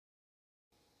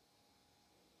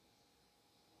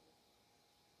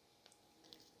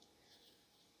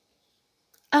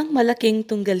Ang Malaking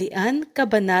Tunggalian,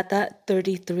 Kabanata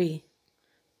 33.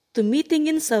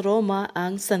 Tumitingin sa Roma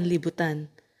ang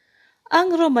Sanlibutan.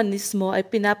 Ang Romanismo ay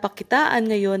pinapakitaan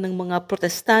ngayon ng mga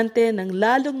Protestante ng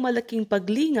lalong malaking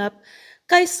paglingap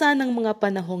kaysa ng mga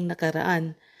panahong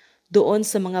nakaraan. Doon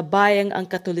sa mga bayang ang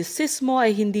Katolisismo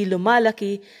ay hindi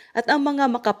lumalaki at ang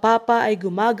mga makapapa ay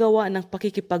gumagawa ng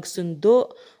pakikipagsundo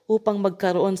upang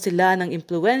magkaroon sila ng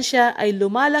impluensya, ay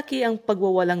lumalaki ang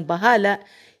pagwawalang bahala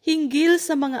hinggil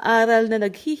sa mga aral na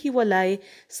naghihiwalay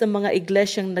sa mga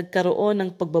iglesyang nagkaroon ng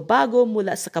pagbabago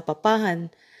mula sa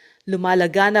kapapahan.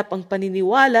 Lumalaganap ang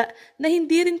paniniwala na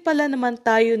hindi rin pala naman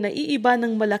tayo naiiba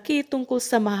ng malaki tungkol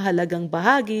sa mahalagang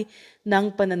bahagi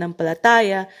ng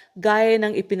pananampalataya gaya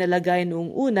ng ipinalagay noong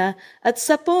una, at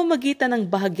sa pamamagitan ng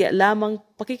bahagya lamang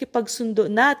pakikipagsundo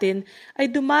natin ay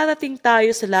dumarating tayo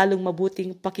sa lalong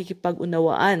mabuting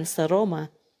pakikipag-unawaan sa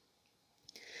Roma.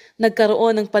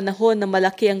 Nagkaroon ng panahon na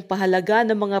malaki ang pahalaga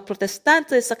ng mga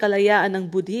Protestante sa kalayaan ng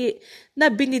budhi na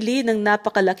binili ng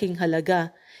napakalaking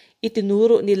halaga.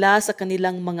 Itinuro nila sa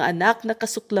kanilang mga anak na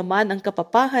kasuklaman ang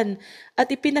kapapahan at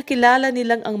ipinakilala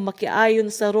nilang ang makiayon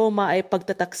sa Roma ay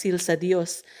pagtataksil sa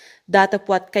Diyos.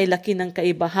 Datapwat kay laki ng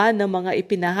kaibahan ng mga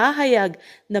ipinahahayag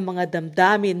ng mga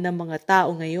damdamin ng mga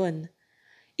tao ngayon.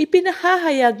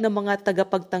 Ipinahahayag ng mga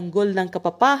tagapagtanggol ng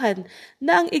kapapahan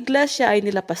na ang iglesia ay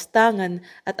nilapastangan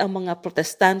at ang mga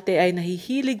Protestante ay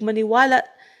nahihilig maniwala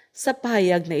sa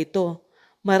pahayag na ito.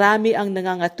 Marami ang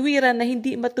nangangatwiran na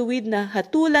hindi matuwid na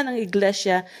hatulan ang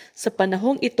iglesia sa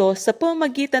panahong ito sa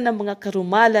pamamagitan ng mga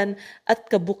karumalan at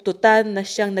kabuktutan na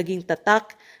siyang naging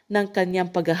tatak ng kanyang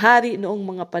paghahari noong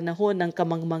mga panahon ng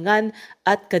kamangmangan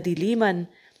at kadiliman.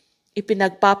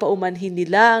 Ipinagpapaumanhin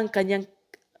nila ang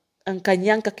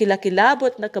kanyang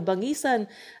kakilakilabot na kabangisan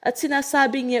at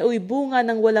sinasabing niya uy bunga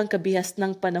ng walang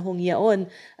kabihasnang panahong yaon,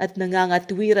 at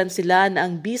nangangatwiran sila na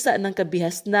ang bisa ng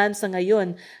kabihasnan sa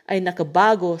ngayon ay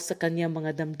nakabago sa kanyang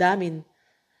mga damdamin.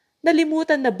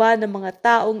 Nalimutan na ba ng mga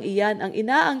taong iyan ang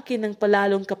inaangkin ng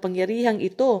palalong kapangyarihang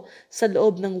ito sa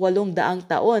loob ng 800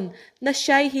 taon na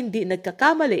siya'y hindi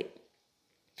nagkakamali?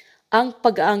 Ang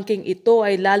pag-aangking ito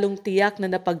ay lalong tiyak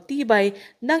na napagtibay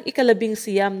ng 19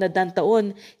 na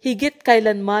taon higit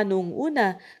kailanman noong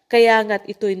una, kaya nga't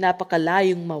ito'y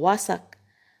napakalayong mawasak.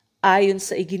 Ayon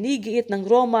sa iginigiit ng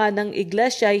Roma, ng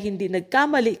iglesia ay hindi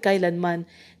nagkamali kailanman,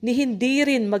 ni hindi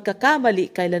rin magkakamali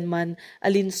kailanman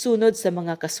alinsunod sa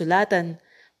mga kasulatan.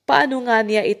 Paano nga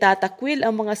niya itatakwil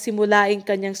ang mga simulaing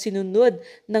kanyang sinunod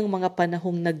ng mga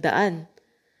panahong nagdaan?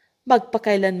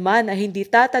 Magpakailanman ay hindi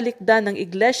tatalikdan ng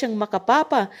iglesyang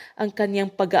makapapa ang kanyang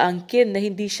pag-aangkin na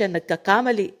hindi siya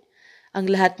nagkakamali. Ang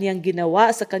lahat niyang ginawa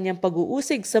sa kanyang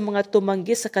pag-uusig sa mga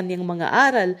tumanggi sa kanyang mga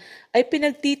aral ay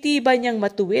pinagtitibay niyang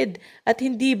matuwid, at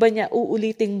hindi ba niya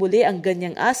uuliting muli ang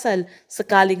ganyang asal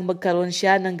sakaling magkaroon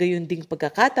siya ng gayunding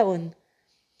pagkakataon?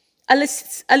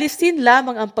 Alisin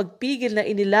lamang ang pagpigil na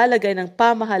inilalagay ng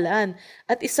pamahalaan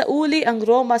at isauli ang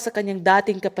Roma sa kanyang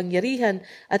dating kapangyarihan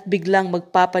at biglang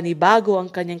magpapanibago ang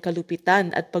kanyang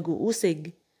kalupitan at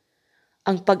pag-uusig.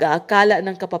 Ang pag-aakala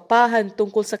ng kapapahan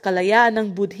tungkol sa kalayaan ng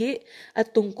budhi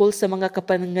at tungkol sa mga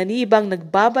kapanganibang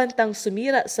nagbabantang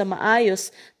sumira sa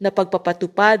maayos na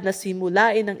pagpapatupad na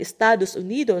simulain ng Estados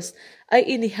Unidos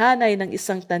ay inihanay ng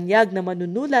isang tanyag na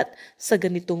manunulat sa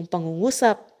ganitong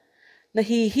pangungusap.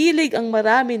 Nahihilig ang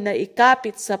marami na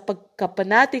ikapit sa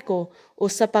pagkapanatiko o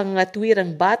sa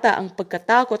pangangatwirang bata ang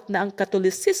pagkatakot na ang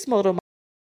Katolisismo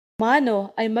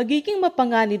Romano ay magiging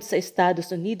mapanganib sa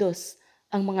Estados Unidos.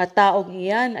 Ang mga taong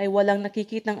iyan ay walang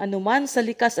nakikitang anuman sa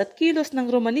likas at kilos ng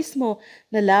Romanismo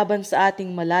na laban sa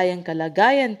ating malayang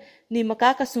kalagayan, ni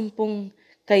makakasumpong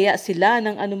kaya sila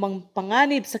ng anumang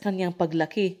panganib sa kanyang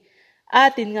paglaki.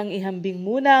 Atin ngang ihambing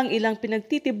muna ang ilang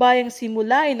pinagtitibayang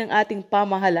simulain ng ating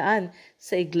pamahalaan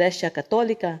sa Iglesia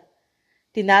Katolika.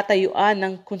 Tinatayuan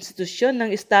ng konstitusyon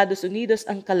ng Estados Unidos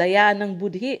ang kalayaan ng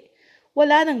budhi.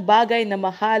 Wala nang bagay na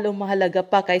mahal o mahalaga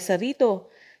pa kaysa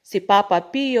rito. Si Papa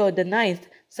Pio IX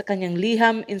sa kanyang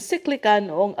liham ensiklika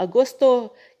noong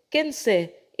Agosto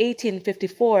 15,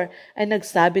 1854 ay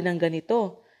nagsabi ng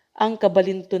ganito: ang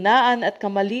kabalintunaan at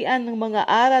kamalian ng mga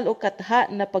aral o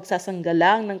katha na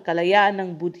pagsasanggalang ng kalayaan ng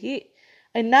budhi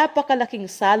ay napakalaking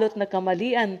salot na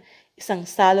kamalian, isang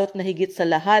salot na higit sa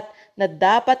lahat na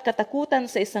dapat katakutan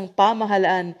sa isang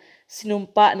pamahalaan.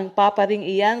 Sinumpa ng Papa ring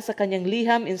iyan sa kanyang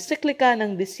liham ensiklika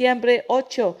ng Disyembre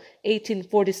 8,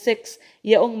 1846,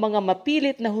 yaong mga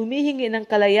mapilit na humihingi ng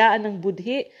kalayaan ng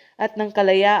budhi at ng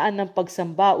kalayaan ng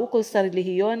pagsamba ukol sa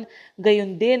relihiyon,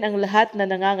 gayon din ang lahat na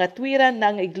nangangatwiran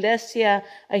na ang iglesia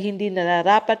ay hindi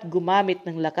nararapat gumamit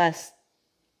ng lakas.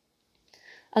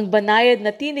 Ang banayad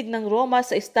na tinig ng Roma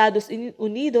sa Estados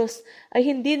Unidos ay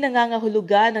hindi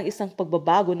nangangahulugan ng isang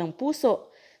pagbabago ng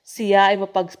puso. Siya ay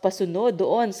mapagpasunod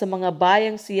doon sa mga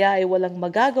bayang siya ay walang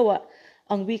magagawa.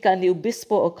 Ang wika ni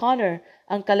Obispo O'Connor,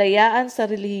 ang kalayaan sa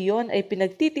relihiyon ay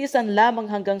pinagtitiisan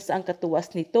lamang hanggang sa ang katuwas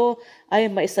nito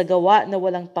ay maisagawa na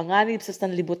walang panganib sa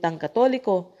sanlibutang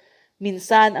Katoliko.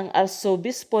 Minsan, ang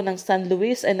arsobispo ng San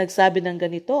Luis ay nagsabi ng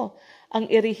ganito, ang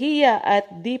erehiya at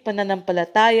di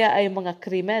pananampalataya ay mga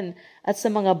krimen at sa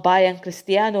mga bayang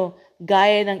Kristiyano,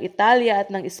 gaya ng Italia at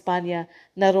ng Espanya,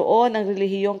 naroon ang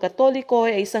relihiyong Katoliko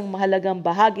ay isang mahalagang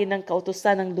bahagi ng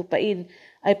kautusan ng lupain,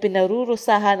 ay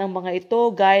pinarurusahan ang mga ito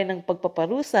gaya ng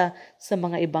pagpaparusa sa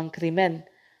mga ibang krimen.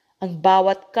 Ang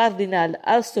bawat kardinal,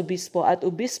 arsobispo at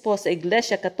obispo sa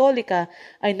Iglesia Katolika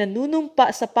ay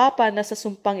nanunumpa sa Papa na sa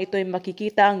sumpang ito ay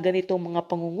makikita ang ganitong mga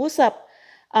pangungusap,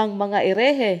 ang mga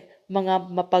erehe,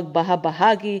 mga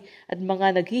mapagbahabahagi at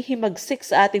mga naghihimagsik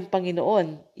sa ating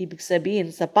Panginoon, ibig sabihin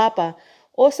sa Papa,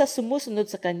 o sa sumusunod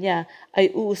sa Kanya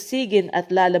ay uusigin at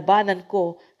lalabanan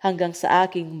ko hanggang sa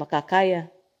aking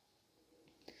makakaya.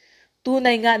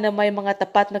 Tunay nga na may mga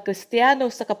tapat na Kristiyano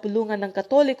sa kapulungan ng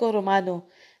Katoliko Romano.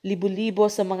 Libo-libo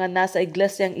sa mga nasa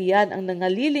iglesyang iyan ang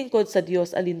nangalilingkod sa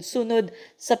Diyos alinsunod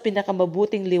sa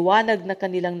pinakamabuting liwanag na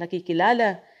kanilang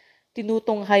nakikilala.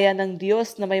 Tinutunghayan ng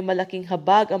Diyos na may malaking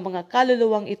habag ang mga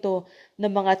kaluluwang ito na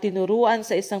mga tinuruan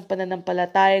sa isang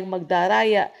pananampalatayang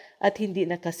magdaraya at hindi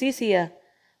nakasisiya.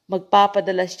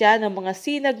 Magpapadala siya ng mga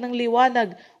sinag ng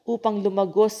liwanag upang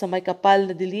lumagos sa may kapal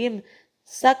na dilim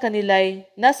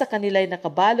nasa kanila'y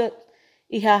nakabalot.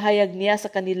 Ihahayag niya sa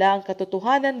kanila ang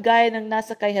katotohanan gaya ng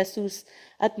nasa kay Jesus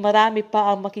at marami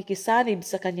pa ang makikisanib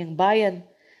sa kanyang bayan.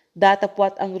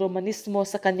 Datapwat ang Romanismo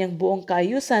sa kanyang buong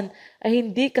kaayusan ay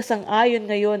hindi kasang-ayon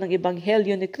ngayon ng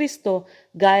Ebanghelyo ni Kristo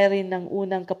gaya rin ng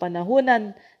unang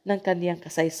kapanahunan ng kanyang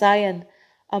kasaysayan.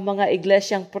 Ang mga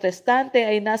iglesyang protestante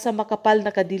ay nasa makapal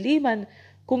na kadiliman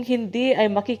kung hindi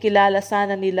ay makikilala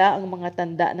sana nila ang mga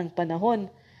tanda ng panahon.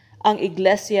 Ang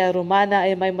Iglesia Romana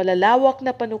ay may malalawak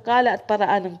na panukala at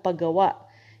paraan ng paggawa.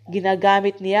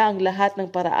 Ginagamit niya ang lahat ng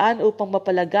paraan upang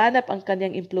mapalaganap ang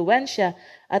kanyang impluensya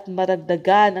at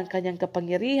maragdagan ang kanyang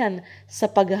kapangyarihan sa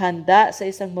paghahanda sa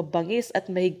isang mabangis at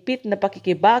mahigpit na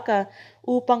pakikibaka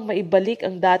upang maibalik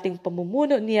ang dating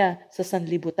pamumuno niya sa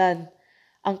sanlibutan.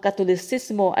 Ang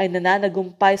Katolisismo ay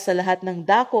nananagumpay sa lahat ng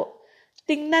dako.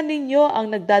 Tingnan ninyo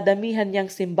ang nagdadamihan niyang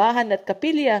simbahan at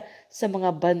kapilya sa mga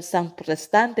bansang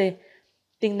protestante.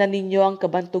 Tingnan ninyo ang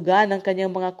kabantugan ng kanyang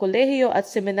mga kolehiyo at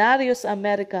seminaryo sa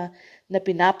Amerika na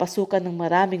pinapasukan ng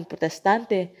maraming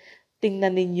protestante.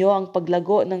 Tingnan ninyo ang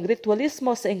paglago ng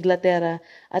ritualismo sa Inglaterra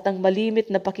at ang malimit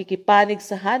na pakikipanig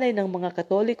sa hanay ng mga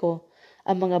Katoliko.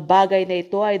 Ang mga bagay na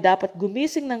ito ay dapat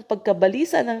gumising ng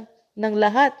pagkabalisa ng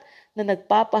lahat na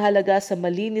nagpapahalaga sa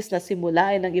malinis na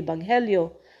simulain ng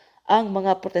Ebanghelyo. Ang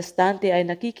mga protestante ay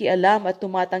nakikialam at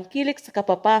tumatangkilik sa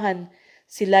kapapahan.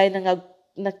 Sila ay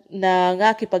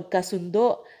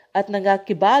nangakipagkasundo at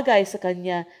nangakibagay sa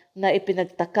kanya na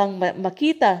ipinagtakang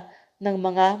makita ng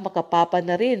mga makapapa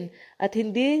na rin at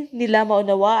hindi nila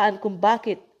maunawaan kung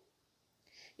bakit.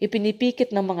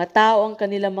 Ipinipikit ng mga tao ang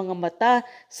kanilang mga mata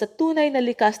sa tunay na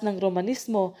likas ng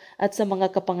Romanismo at sa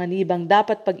mga kapanganibang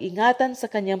dapat pag-ingatan sa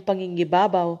kanyang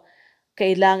pangingibabaw.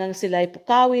 Kailangang sila ay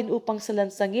pukawin upang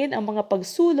salansangin ang mga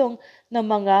pagsulong ng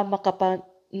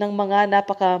mga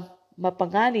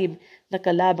napakamapanganib na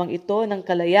kalabang ito ng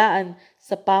kalayaan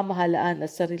sa pamahalaan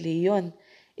at sa relihiyon.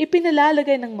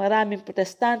 Ipinalalagay ng maraming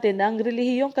protestante na ang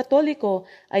relihiyong Katoliko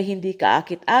ay hindi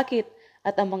kaakit-akit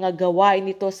at ang mga gawain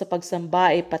nito sa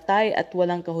pagsamba ay patay at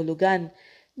walang kahulugan.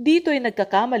 Dito'y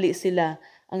nagkakamali sila.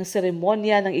 Ang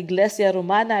seremonya ng Iglesia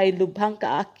Romana ay lubhang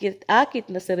kaakit-akit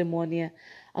na seremonya.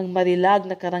 Ang marilag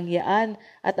na karangyaan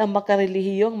at ang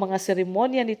makarelihiyong mga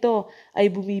seremonya nito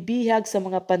ay bumibihag sa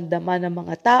mga pandama ng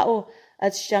mga tao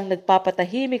at siyang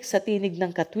nagpapatahimik sa tinig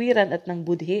ng katwiran at ng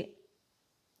budhi.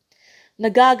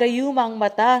 Nagagayuma ang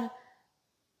mata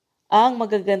ang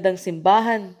magagandang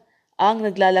simbahan, ang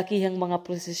naglalakihang mga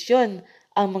prosesyon,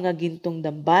 ang mga gintong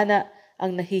dambana,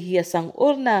 ang nahihiyasang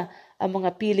urna, ang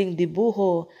mga piling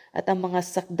dibuho at ang mga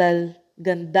sakdal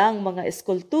gandang mga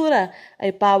eskultura ay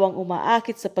pawang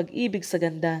umaakit sa pag-ibig sa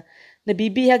ganda.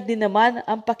 Nabibihag din naman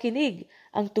ang pakinig.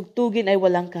 Ang tugtugin ay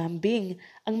walang kahambing.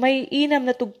 Ang maiinam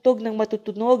na tugtog ng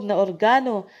matutunog na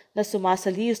organo na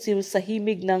sumasaliw-siw sa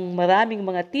himig ng maraming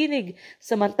mga tinig,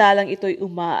 samantalang ito'y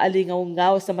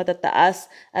umaalingaw-ngaw sa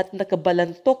matataas at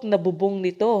nakabalantok na bubong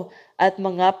nito at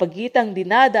mga pagitang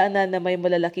dinadaanan na may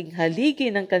malalaking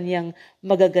haligi ng kanyang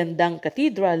magagandang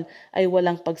katedral ay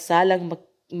walang pagsalang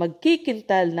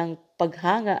magkikintal ng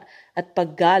paghanga at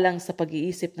paggalang sa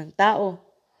pag-iisip ng tao.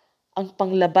 Ang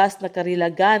panglabas na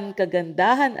karilagan,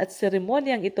 kagandahan at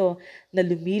seremonyang ito na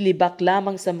lumilibak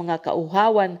lamang sa mga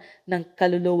kauhawan ng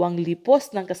kaluluwang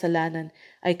lipos ng kasalanan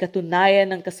ay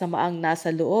katunayan ng kasamaang nasa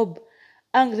loob.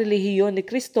 Ang relihiyon ni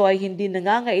Kristo ay hindi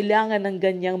nangangailangan ng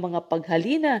ganyang mga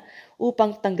paghalina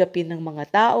upang tanggapin ng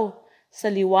mga tao. Sa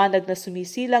liwanag na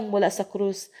sumisilang mula sa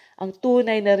krus, ang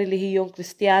tunay na relihiyong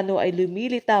Kristiyano ay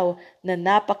lumilitaw na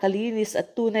napakalinis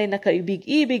at tunay na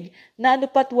kaibig-ibig na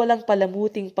anupat walang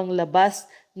palamuting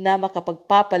panglabas na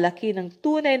makapagpapalaki ng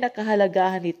tunay na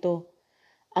kahalagahan nito.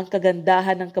 Ang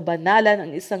kagandahan ng kabanalan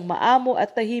ng isang maamo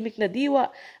at tahimik na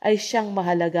diwa ay siyang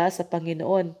mahalaga sa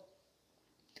Panginoon.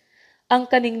 Ang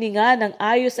kaningningan ng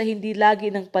ayos ay hindi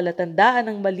lagi ng palatandaan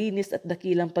ng malinis at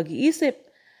dakilang pag-iisip.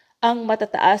 Ang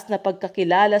matataas na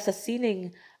pagkakilala sa sining,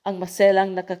 ang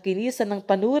maselang nakakinisan ng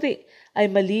panuri ay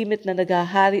malimit na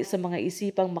naghahari sa mga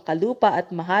isipang makalupa at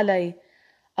mahalay.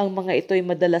 Ang mga ito ay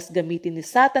madalas gamitin ni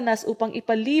Satanas upang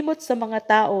ipalimot sa mga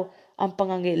tao ang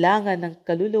pangangailangan ng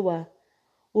kaluluwa,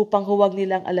 upang huwag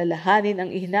nilang alalahanin ang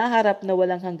hinaharap na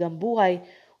walang hanggang buhay,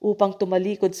 upang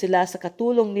tumalikod sila sa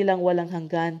katulong nilang walang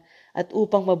hanggan, at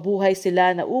upang mabuhay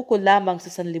sila na ukol lamang sa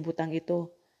sanlibutang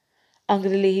ito. Ang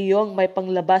relihiyong may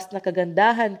panglabas na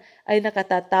kagandahan ay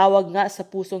nakatatawag nga sa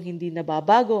pusong hindi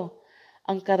nababago.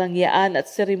 Ang karangyaan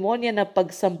at seremonya ng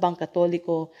pagsambang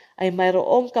Katoliko ay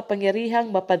mayroong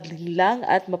kapangyarihang mapadlinglang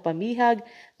at mapamihag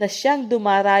na siyang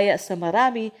dumaraya sa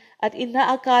marami at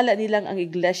inaakala nilang ang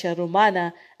Iglesia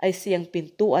Romana ay siyang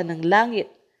pintuan ng langit.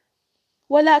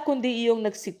 Wala kundi iyong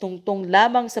nagsitungtong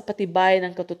lamang sa patibayan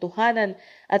ng katotohanan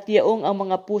at yaong ang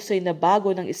mga puso'y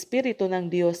nabago ng Espiritu ng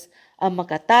Diyos ang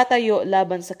makatatayo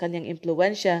laban sa kanyang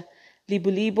impluensya.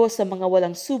 Libo-libo sa mga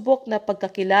walang subok na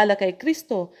pagkakilala kay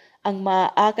Kristo ang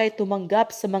maaakay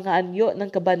tumanggap sa mga anyo ng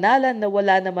kabanalan na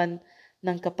wala naman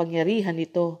ng kapangyarihan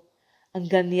nito. Ang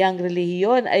ganyang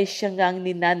relihiyon ay siya ngang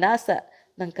ninanasa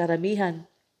ng karamihan.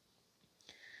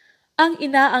 Ang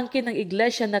inaangkin ng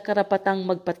Iglesia na karapatang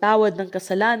magpatawad ng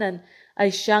kasalanan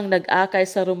ay siyang nag-akay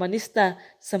sa Romanista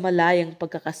sa malayang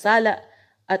pagkakasala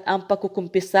at ang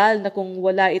pagkukumpisal na kung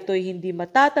wala ito'y hindi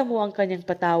matatamo ang kanyang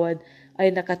patawad ay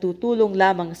nakatutulong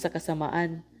lamang sa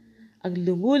kasamaan. Ang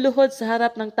lumuluhod sa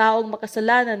harap ng taong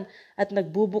makasalanan at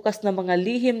nagbubukas ng mga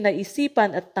lihim na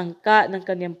isipan at tangka ng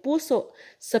kanyang puso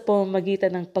sa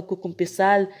pamamagitan ng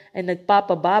pagkukumpisal ay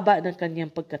nagpapababa ng kanyang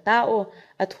pagkatao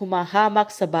at humahamak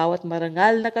sa bawat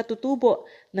marangal na katutubo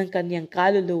ng kanyang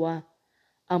kaluluwa.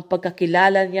 Ang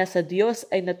pagkakilala niya sa Diyos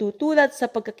ay natutulad sa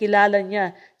pagkakilala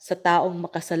niya sa taong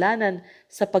makasalanan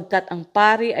sapagkat ang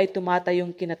pari ay tumatayong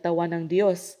kinatawan ng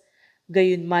Diyos.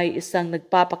 Gayunmay isang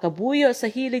nagpapakabuyo sa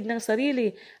hilig ng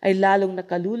sarili ay lalong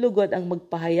nakalulugod ang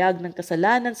magpahayag ng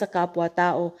kasalanan sa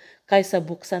kapwa-tao kaysa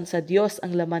buksan sa Diyos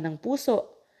ang laman ng puso.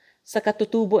 Sa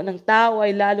katutubo ng tao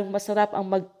ay lalong masarap ang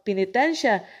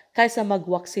magpenitensya kaysa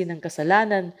magwaksi ng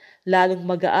kasalanan, lalong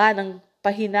magaan ang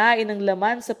pahinain ng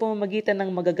laman sa pamamagitan ng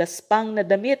magagaspang na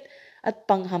damit at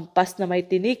panghampas na may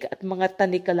tinik at mga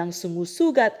tanikalang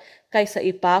sumusugat kaysa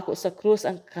ipako sa krus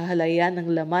ang kahalayan ng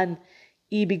laman.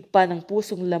 Ibig pa ng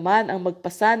pusong laman ang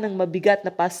magpasan ng mabigat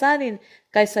na pasanin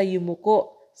kaysa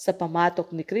yumuko sa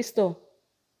pamatok ni Kristo.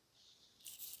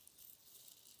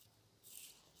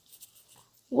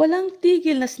 Walang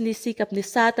tigil na sinisikap ni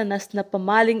Satanas na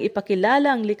pamaling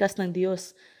ipakilala ang likas ng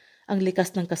Diyos, ang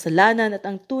likas ng kasalanan at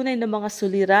ang tunay na mga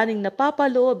suliraning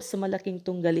napapaloob sa malaking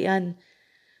tunggalian.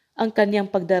 Ang kanyang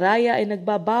pagdaraya ay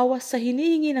nagbabawas sa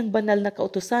hinihingi ng banal na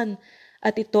kautusan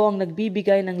at ito ang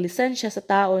nagbibigay ng lisensya sa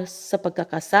tao sa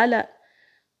pagkakasala.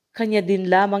 Kanya din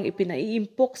lamang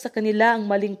ipinaiimpok sa kanila ang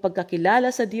maling pagkakilala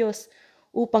sa Diyos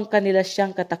upang kanila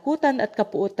siyang katakutan at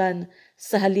kapuutan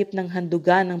sa halip ng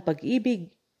handugan ng pag-ibig.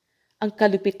 Ang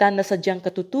kalupitan na sadyang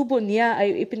katutubo niya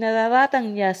ay ipinararatang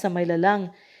niya sa may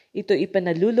lalang. Ito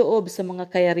ipinaluloob sa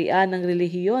mga kayarian ng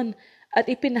relihiyon at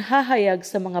ipinahahayag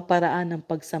sa mga paraan ng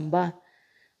pagsamba.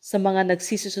 Sa mga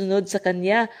nagsisisunod sa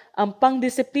kanya, ang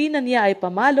pangdisiplina niya ay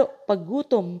pamalo,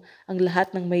 paggutom, ang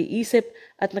lahat ng may isip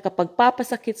at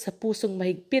nakapagpapasakit sa pusong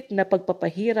mahigpit na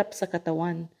pagpapahirap sa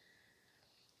katawan.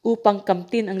 Upang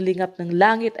kamtin ang lingap ng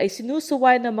langit ay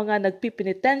sinusuway ng mga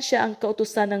nagpipinitensya ang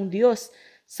kautusan ng Diyos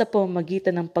sa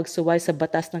pamamagitan ng pagsuway sa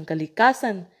batas ng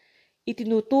kalikasan.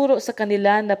 Itinuturo sa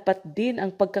kanila na din ang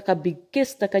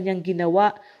pagkakabigkis na kanyang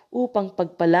ginawa upang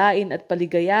pagpalain at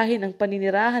paligayahin ang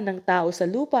paninirahan ng tao sa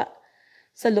lupa.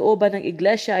 Sa looban ng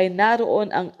iglesia ay naroon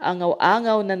ang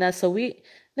angaw-angaw na nasawi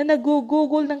na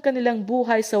nagugugol ng kanilang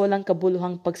buhay sa walang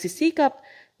kabuluhang pagsisikap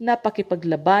na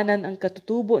pakipaglabanan ang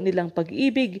katutubo nilang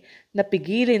pag-ibig na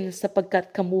pigilin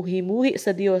sapagkat kamuhi-muhi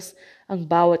sa Diyos ang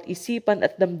bawat isipan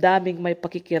at damdaming may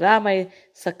pakikiramay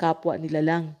sa kapwa nila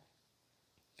lang.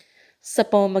 Sa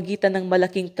pamamagitan ng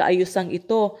malaking kaayusang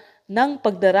ito ng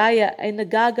pagdaraya ay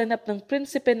nagaganap ng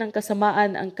prinsipe ng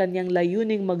kasamaan ang kanyang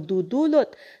layuning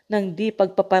magdudulot ng di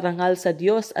pagpaparangal sa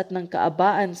Diyos at ng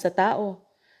kaabaan sa tao.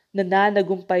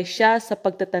 Nananagumpay siya sa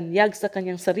pagtatanyag sa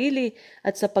kanyang sarili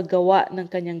at sa paggawa ng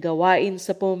kanyang gawain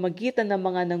sa pamamagitan ng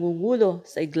mga nangungulo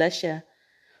sa iglesia.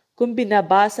 Kung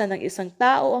binabasa ng isang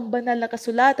tao ang banal na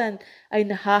kasulatan ay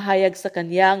nahahayag sa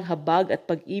kanyang habag at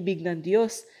pag-ibig ng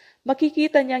Diyos,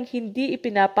 makikita niyang hindi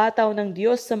ipinapataw ng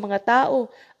Diyos sa mga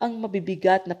tao ang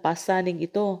mabibigat na pasaning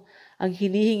ito. Ang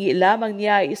hinihingi lamang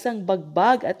niya ay isang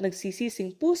bagbag at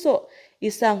nagsisising puso,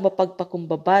 isang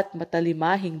mapagpakumbabat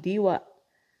matalimahing diwa.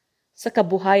 Sa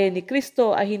kabuhayan ni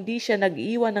Kristo ay hindi siya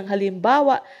nag-iwan ng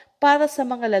halimbawa para sa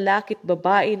mga lalaki at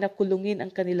babae na kulungin ang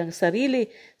kanilang sarili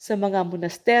sa mga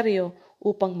monasteryo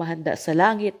upang mahanda sa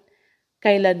langit.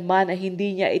 Kailanman ay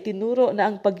hindi niya itinuro na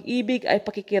ang pag-ibig ay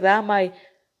pakikiramay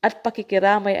at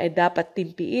pakikiramay ay dapat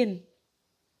timpiin.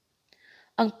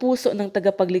 Ang puso ng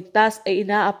tagapagligtas ay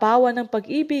inaapawan ng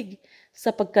pag-ibig. Sa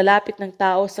pagkalapit ng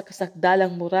tao sa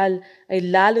kasakdalang moral ay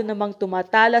lalo namang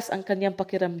tumatalas ang kanyang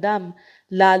pakiramdam,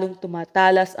 lalong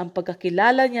tumatalas ang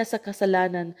pagkakilala niya sa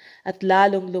kasalanan at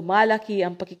lalong lumalaki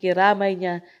ang pakikiramay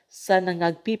niya sa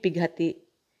nangagpipighati.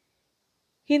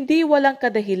 Hindi walang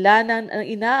kadahilanan ang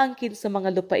inaangkin sa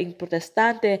mga lupaing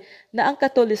protestante na ang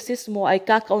Katolisismo ay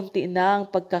kakaunti na ang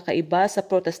pagkakaiba sa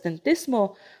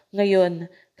Protestantismo ngayon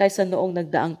kaysa noong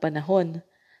nagdaang panahon.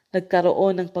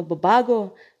 Nagkaroon ng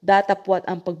pagbabago, datapwat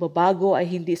ang pagbabago ay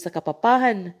hindi sa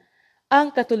kapapahan. Ang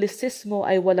Katolisismo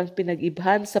ay walang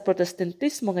pinag-ibahan sa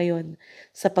Protestantismo ngayon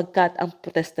sapagkat ang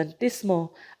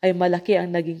Protestantismo ay malaki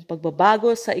ang naging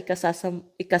pagbabago sa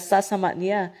ikasasama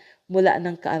niya mula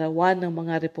ng kaarawan ng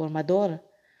mga reformador.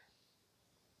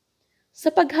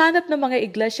 Sa paghanap ng mga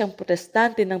iglesyang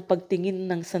protestante ng pagtingin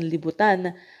ng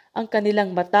sanlibutan, ang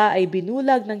kanilang mata ay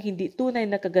binulag ng hindi tunay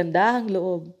na kagandahang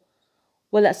loob.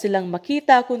 Wala silang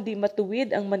makita kundi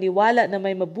matuwid ang maniwala na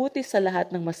may mabuti sa lahat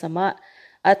ng masama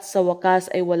at sa wakas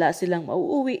ay wala silang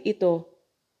mauuwi ito.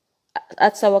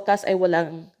 At sa wakas ay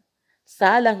walang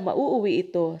salang mauuwi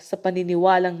ito sa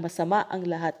paniniwalang masama ang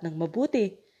lahat ng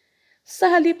mabuti.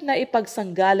 Sa halip na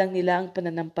ipagsanggalang nila ang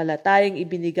pananampalatayang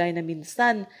ibinigay na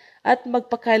minsan at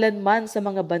magpakailanman sa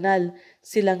mga banal,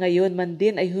 sila ngayon man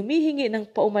din ay humihingi ng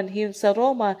paumanhin sa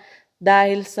Roma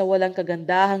dahil sa walang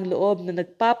kagandahang loob na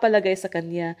nagpapalagay sa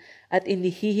kanya at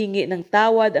inihihingi ng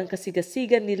tawad ang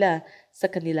kasigasigan nila sa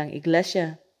kanilang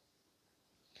iglesia.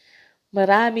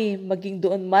 Marami, maging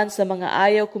doon man sa mga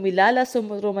ayaw kumilala sa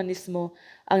Romanismo,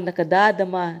 ang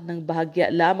nakadadama ng bahagya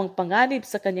lamang panganib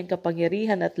sa kanyang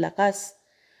kapangyarihan at lakas.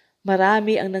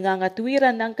 Marami ang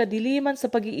nangangatwiran ng kadiliman sa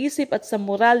pag-iisip at sa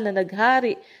moral na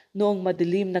naghari noong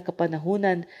madilim na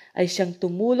kapanahunan ay siyang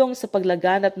tumulong sa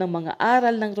paglaganap ng mga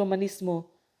aral ng Romanismo,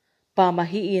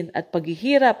 pamahiin at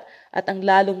paghihirap at ang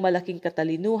lalong malaking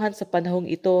katalinuhan sa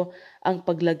panahong ito ang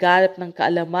paglaganap ng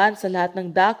kaalaman sa lahat ng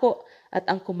dako at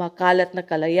ang kumakalat na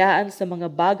kalayaan sa mga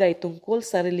bagay tungkol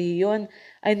sa relihiyon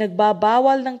ay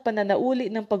nagbabawal ng pananauli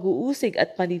ng pag-uusig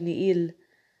at paniniil.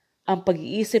 Ang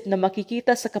pag-iisip na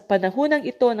makikita sa kapanahunang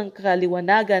ito ng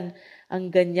kaliwanagan ang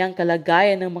ganyang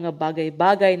kalagayan ng mga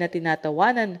bagay-bagay na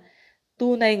tinatawanan,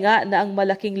 tunay nga na ang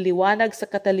malaking liwanag sa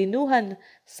katalinuhan,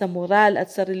 sa moral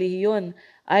at sa relihiyon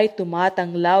ay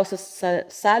tumatanglaw sa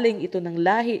saling ito ng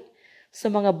lahi. Sa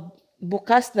mga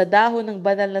bukas na dahon ng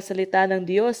banal na salita ng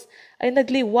Diyos ay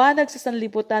nagliwanag sa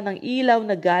sanlibutan ng ilaw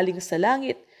na galing sa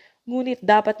langit. Ngunit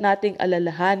dapat nating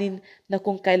alalahanin na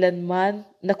kung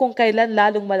kailan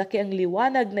lalong malaki ang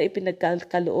liwanag na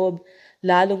ipinagkaloob,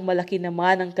 lalong malaki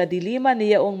naman ang kadiliman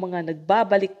niyaong mga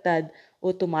nagbabaliktad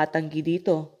o tumatanggi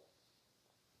dito.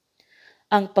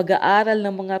 Ang pag-aaral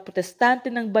ng mga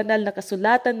protestante ng banal na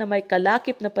kasulatan na may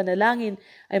kalakip na panalangin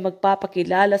ay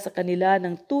magpapakilala sa kanila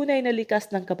ng tunay na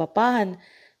likas ng kapapahan,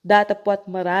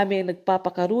 datapwat marami ang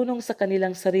nagpapakarunong sa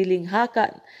kanilang sariling haka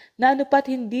na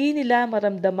anupat hindi nila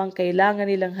maramdamang kailangan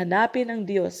nilang hanapin ang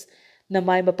Diyos na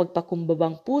may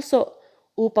mapagpakumbabang puso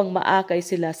upang maakay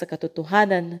sila sa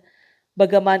katotohanan.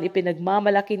 Bagaman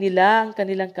ipinagmamalaki nila ang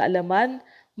kanilang kaalaman,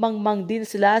 mangmang din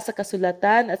sila sa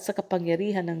kasulatan at sa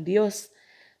kapangyarihan ng Diyos.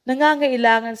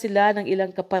 Nangangailangan sila ng ilang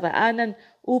kaparaanan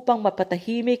upang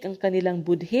mapatahimik ang kanilang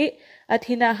budhi at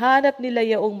hinahanap nila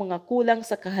yaong mga kulang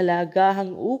sa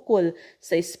kahalagahang ukol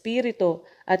sa espiritu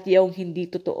at yaong hindi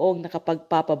totoong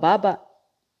nakapagpapababa.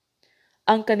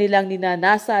 Ang kanilang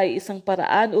ninanasa ay isang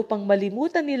paraan upang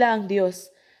malimutan nila ang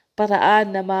Diyos, paraan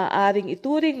na maaaring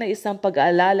ituring na isang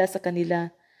pag-aalala sa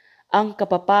kanila. Ang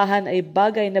kapapahan ay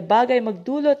bagay na bagay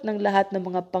magdulot ng lahat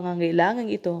ng mga pangangailangang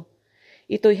ito.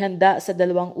 Ito'y handa sa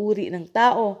dalawang uri ng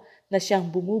tao na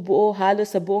siyang bumubuo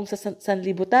halos sa buong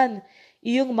sanlibutan,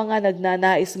 iyong mga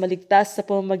nagnanais maligtas sa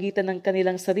pamamagitan ng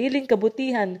kanilang sariling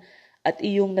kabutihan at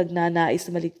iyong nagnanais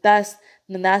maligtas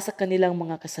na nasa kanilang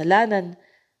mga kasalanan.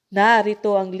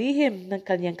 Narito ang lihim ng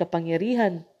kanyang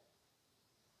kapangyarihan.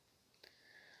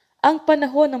 Ang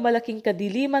panahon ng malaking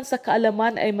kadiliman sa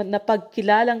kaalaman ay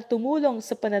napagkilalang tumulong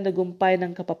sa pananagumpay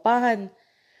ng kapapahan,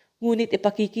 ngunit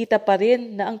ipakikita pa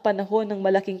rin na ang panahon ng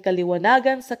malaking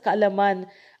kaliwanagan sa kaalaman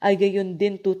ay gayon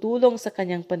din tutulong sa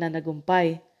kanyang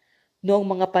pananagumpay. Noong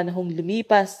mga panahong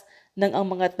lumipas, nang ang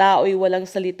mga tao ay walang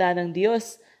salita ng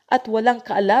Diyos at walang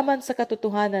kaalaman sa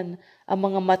katotohanan, ang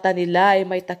mga mata nila ay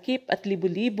may takip at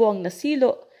libo-libo ang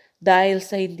nasilo dahil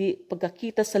sa hindi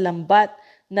pagkakita sa lambat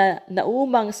na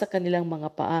naumang sa kanilang mga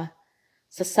paa.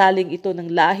 Sa saling ito ng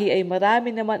lahi ay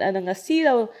marami naman ang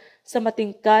nangasilaw sa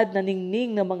matingkad na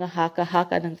ningning ng mga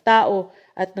haka-haka ng tao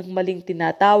at ng maling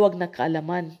tinatawag na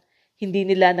kaalaman. Hindi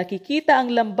nila nakikita ang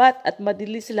lambat at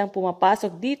madali silang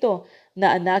pumapasok dito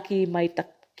na anaki may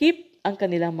takip ang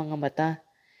kanilang mga mata.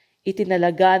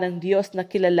 Itinalaga ng Diyos na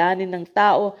kilalanin ng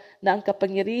tao na ang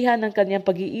kapangyarihan ng kanyang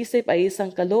pag-iisip ay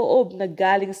isang kaloob na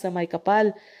galing sa may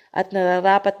kapal at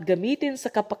nararapat gamitin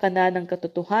sa kapakanan ng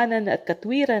katotohanan at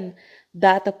katwiran,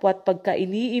 datapwat pagka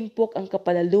iniimpok ang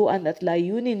kapalaluan at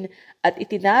layunin at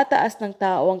itinataas ng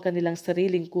tao ang kanilang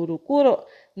sariling kuro-kuro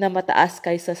na mataas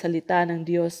kaysa salita ng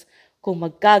Diyos. Kung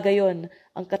magkagayon,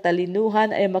 ang katalinuhan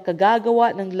ay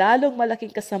makagagawa ng lalong malaking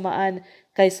kasamaan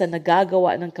kaysa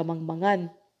nagagawa ng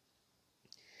kamangmangan.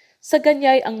 Sa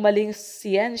ganyay ang maling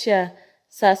siyensya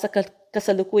sa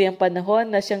kasalukuyang panahon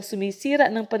na siyang sumisira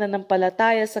ng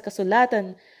pananampalataya sa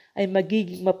kasulatan ay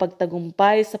magiging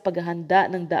mapagtagumpay sa paghahanda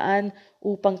ng daan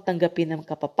upang tanggapin ang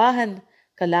kapapahan,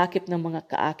 kalakip ng mga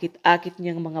kaakit-akit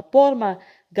niyang mga forma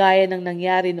gaya ng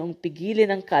nangyari noong pigilin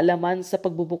ang kaalaman sa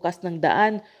pagbubukas ng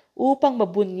daan upang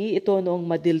mabunyi ito noong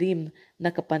madilim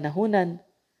na kapanahunan.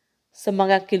 Sa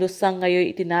mga kilusang ngayon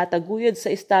itinataguyod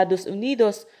sa Estados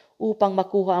Unidos upang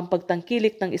makuha ang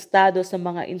pagtangkilik ng Estado sa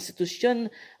mga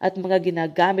institusyon at mga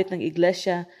ginagamit ng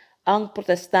Iglesia, ang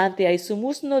protestante ay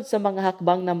sumusunod sa mga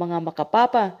hakbang ng mga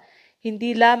makapapa.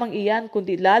 Hindi lamang iyan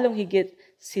kundi lalong higit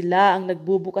sila ang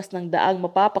nagbubukas ng daang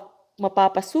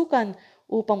mapapasukan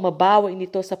upang mabawi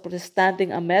nito sa protestanteng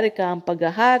Amerika ang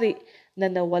paghahari na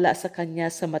nawala sa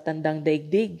kanya sa matandang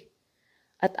daigdig.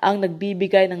 At ang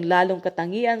nagbibigay ng lalong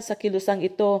katangian sa kilusang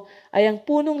ito ay ang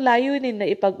punong layunin na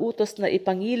ipag-utos na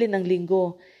ipangilin ng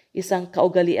linggo, isang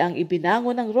kaugaliang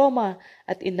ibinangon ng Roma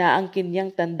at inaangkin niyang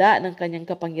tanda ng kanyang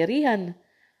kapangyarihan,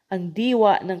 ang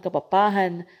diwa ng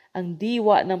kapapahan, ang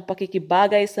diwa ng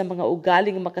pakikibagay sa mga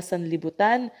ugaling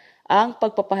makasanlibutan, ang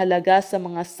pagpapahalaga sa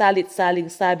mga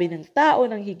salit-saling sabi ng tao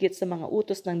ng higit sa mga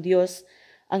utos ng Diyos,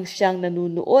 ang siyang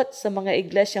nanunuot sa mga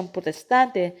iglesyang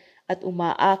protestante at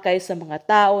umaakay sa mga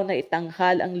tao na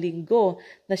itanghal ang linggo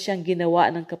na siyang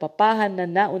ginawa ng kapapahan na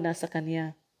nauna sa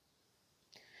kanya.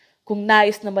 Kung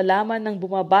nais na malaman ng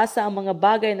bumabasa ang mga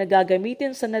bagay na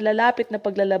gagamitin sa nalalapit na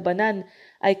paglalabanan,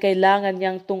 ay kailangan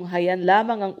niyang tunghayan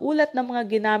lamang ang ulat ng mga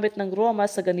ginamit ng Roma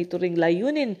sa ganito ring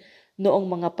layunin noong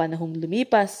mga panahong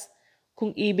lumipas.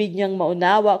 Kung ibig niyang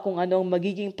maunawa kung ano ang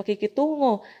magiging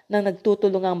pakikitungo ng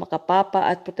nagtutulungang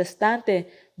makapapa at protestante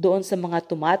doon sa mga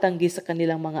tumatanggi sa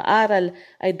kanilang mga aral,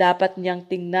 ay dapat niyang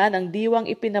tingnan ang diwang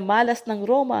ipinamalas ng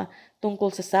Roma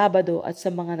tungkol sa Sabado at sa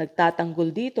mga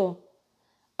nagtatanggol dito.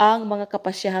 Ang mga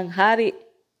kapasyahang hari,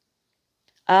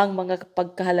 ang mga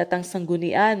pagkahalatang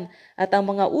sanggunian at ang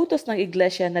mga utos ng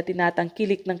iglesia na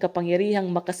tinatangkilik ng kapangyarihang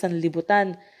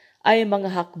makasanlibutan ay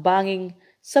mga hakbanging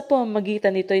sa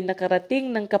pamamagitan nito ay nakarating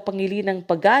ng kapangilinang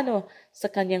pagano sa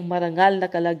kanyang marangal na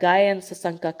kalagayan sa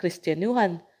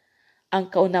sangkakristyanuhan. Ang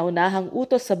kauna-unahang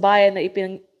utos sa bayan na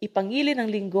ipangili ng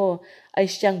linggo ay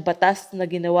siyang batas na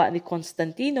ginawa ni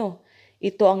Constantino.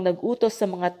 Ito ang nag-utos sa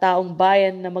mga taong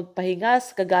bayan na magpahinga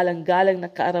sa kagalang-galang na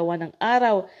kaarawan ng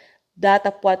araw,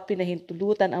 datapwat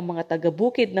pinahintulutan ang mga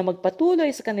taga-bukid na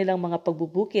magpatuloy sa kanilang mga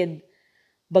pagbubukid.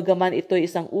 Bagaman ito ay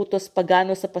isang utos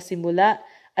pagano sa pasimula,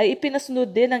 ay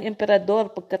ipinasunod din ng emperador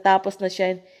pagkatapos na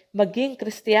siya maging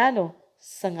Kristiyano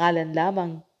sa ngalan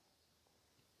lamang.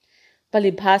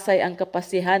 Palibhasa ay ang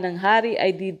kapasihan ng hari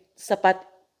ay di sapat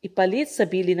ipalit sa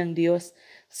bili ng Diyos.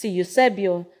 Si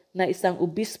Eusebio, na isang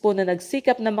obispo na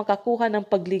nagsikap na makakuha ng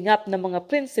paglingap ng mga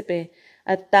prinsipe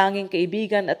at tanging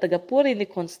kaibigan at tagapuri ni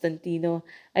Constantino,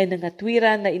 ay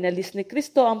nangatwiran na inalis ni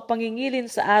Kristo ang pangingilin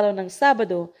sa araw ng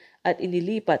Sabado at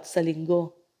inilipat sa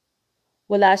linggo.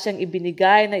 Wala siyang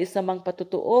ibinigay na isamang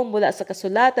patutuo mula sa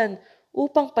kasulatan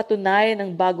upang patunayan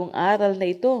ang bagong aral na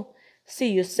ito.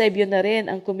 Si Eusebio na rin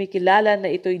ang kumikilala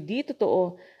na ito'y di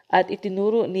totoo at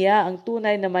itinuro niya ang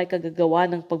tunay na may kagagawa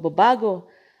ng pagbabago.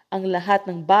 Ang lahat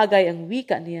ng bagay ang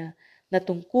wika niya na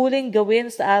tungkuling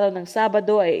gawin sa araw ng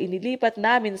Sabado ay inilipat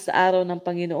namin sa araw ng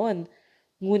Panginoon.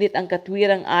 Ngunit ang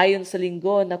katwirang ayon sa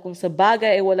linggo na kung sa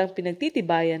bagay ay walang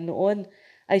pinagtitibayan noon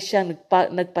ay siyang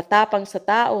nagpatapang sa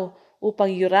tao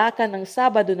upang yurakan ang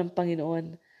Sabado ng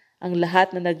Panginoon. Ang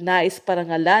lahat na nagnais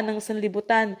parangalan ng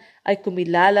sanlibutan ay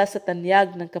kumilala sa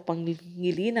tanyag ng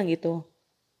kapangilinang ito.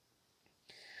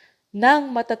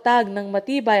 Nang matatag ng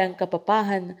matibay ang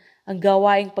kapapahan, ang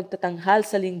gawaing pagtatanghal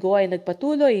sa linggo ay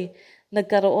nagpatuloy.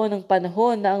 Nagkaroon ng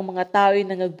panahon na ang mga tao ay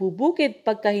nangagbubukid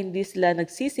pagka hindi sila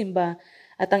nagsisimba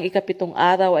at ang ikapitong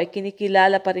araw ay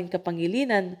kinikilala pa rin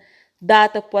kapangilinan.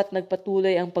 Datapwat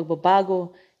nagpatuloy ang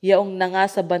pagbabago. Yaong na nga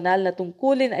sa banal na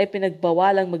tungkulin ay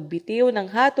pinagbawalang magbitiw ng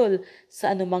hatol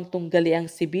sa anumang tunggaliang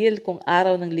sibil kung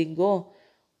araw ng linggo.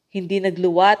 Hindi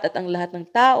nagluwat at ang lahat ng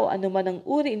tao, anuman ang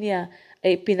uri niya,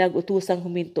 ay pinag-utusang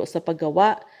huminto sa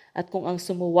paggawa at kung ang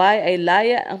sumuway ay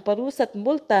laya ang parusa at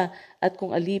multa at kung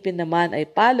alipin naman ay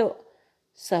palo.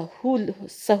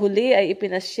 Sa huli ay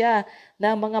ipinasya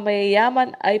na ang mga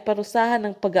mayayaman ay parusahan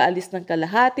ng pag-aalis ng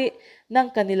kalahati ng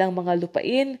kanilang mga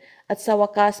lupain at sa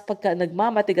wakas pagka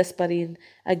nagmamatigas pa rin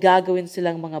ay gagawin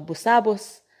silang mga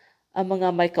busabos. Ang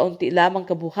mga may kaunti lamang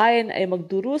kabuhayan ay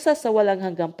magdurusa sa walang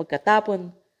hanggang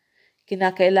pagkatapon.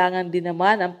 Kinakailangan din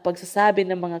naman ang pagsasabi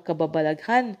ng mga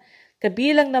kababalaghan.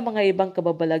 Kabilang ng mga ibang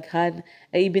kababalaghan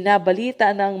ay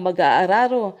ibinabalita ng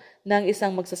mag-aararo ng isang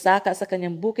magsasaka sa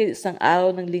kanyang bukid isang araw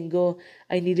ng linggo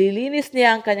ay nililinis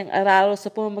niya ang kanyang araro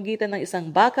sa pamamagitan ng isang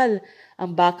bakal.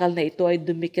 Ang bakal na ito ay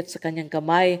dumikit sa kanyang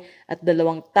kamay at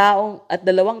dalawang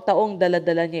taong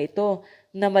daladala niya ito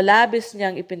na malabis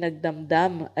niyang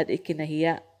ipinagdamdam at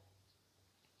ikinahiya.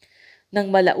 Nang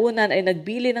malaunan ay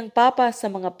nagbili ng papa sa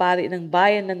mga pari ng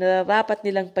bayan na nararapat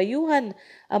nilang payuhan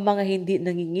ang mga hindi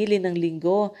nangingili ng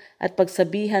linggo at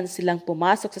pagsabihan silang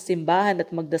pumasok sa simbahan at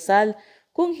magdasal,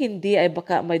 kung hindi ay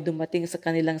baka may dumating sa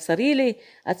kanilang sarili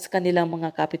at sa kanilang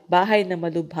mga kapitbahay na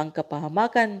malubhang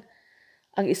kapahamakan.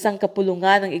 Ang isang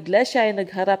kapulungan ng iglesia ay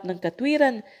nagharap ng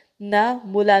katwiran na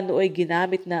mula nooy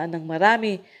ginamit na ng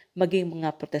marami maging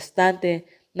mga protestante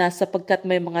na sapagkat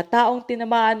may mga taong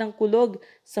tinamaan ng kulog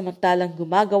samantalang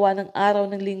gumagawa ng araw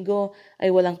ng linggo ay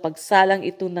walang pagsalang,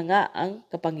 ito na nga ang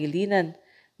kapangilinan.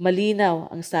 Malinaw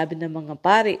ang sabi ng mga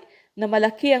pari na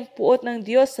malaki ang puot ng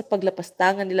Diyos sa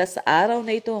paglapastangan nila sa araw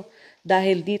na ito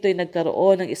dahil dito ay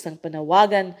nagkaroon ng isang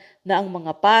panawagan na ang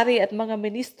mga pari at mga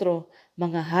ministro,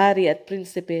 mga hari at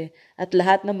prinsipe at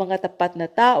lahat ng mga tapat na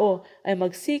tao ay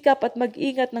magsikap at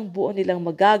mag-ingat ng buo nilang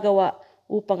magagawa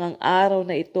upang ang araw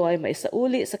na ito ay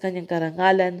maisauli sa kanyang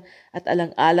karangalan at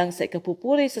alang-alang sa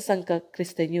ikapupuri sa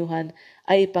sangkakristanyuhan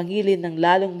ay ipangilin ng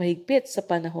lalong mahigpit sa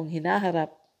panahong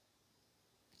hinaharap.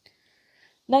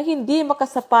 Nang hindi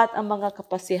makasapat ang mga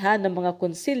kapasihan ng mga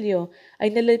konsilyo,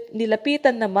 ay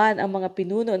nilapitan naman ang mga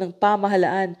pinuno ng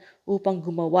pamahalaan upang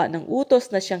gumawa ng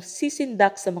utos na siyang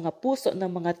sisindak sa mga puso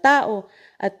ng mga tao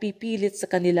at pipilit sa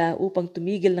kanila upang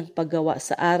tumigil ng paggawa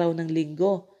sa araw ng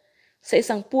linggo. Sa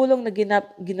isang pulong na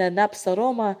ginanap sa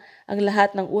Roma, ang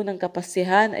lahat ng unang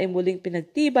kapasihan ay muling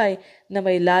pinagtibay na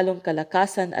may lalong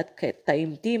kalakasan at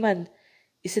taimtiman.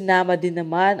 Isinama din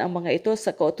naman ang mga ito sa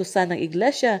kautusan ng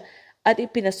iglesia at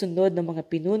ipinasunod ng mga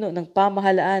pinuno ng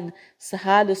pamahalaan sa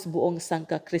halos buong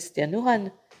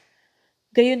sangkakristyanuhan.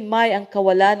 Gayunmay ang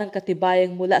kawalan ng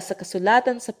katibayang mula sa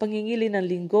kasulatan sa pangingili ng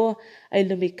linggo ay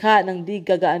lumikha ng di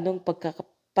gagaanong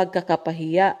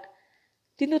pagkakapahiya.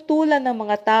 Tinutulan ng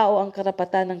mga tao ang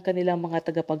karapatan ng kanilang mga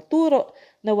tagapagturo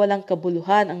na walang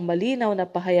kabuluhan ang malinaw na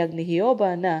pahayag ni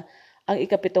Jehova na ang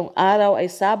ikapitong araw ay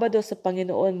Sabado sa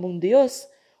Panginoon mong Diyos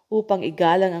upang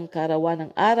igalang ang kaarawan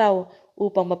ng araw,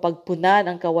 upang mapagpunan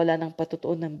ang kawalan ng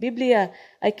patutuon ng Biblia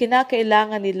ay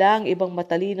kinakailangan nila ang ibang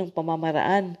matalinong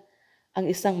pamamaraan. Ang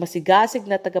isang masigasig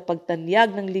na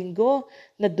tagapagtanyag ng linggo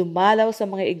na dumalaw sa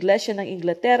mga iglesia ng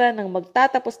Inglaterra nang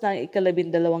magtatapos na ang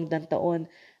 12 taon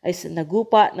ay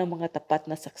nagupa ng mga tapat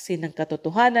na saksi ng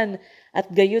katotohanan at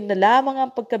gayon na lamang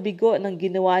ang pagkabigo ng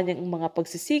ginawa niyang mga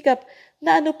pagsisikap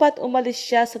na anupat umalis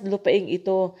siya sa lupaing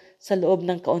ito sa loob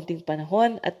ng kaunting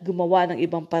panahon at gumawa ng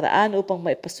ibang paraan upang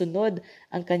maipasunod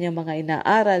ang kanyang mga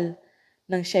inaaral.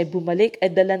 Nang siya'y bumalik ay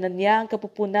dala na niya ang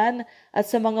kapupunan at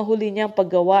sa mga huli niyang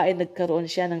paggawa ay nagkaroon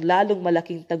siya ng lalong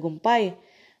malaking tagumpay.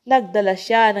 Nagdala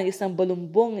siya ng isang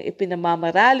balumbong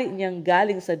ipinamamarali niyang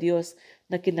galing sa Diyos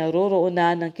na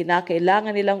kinaroroonan ng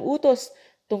kinakailangan nilang utos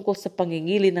tungkol sa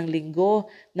pangingili ng linggo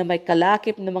na may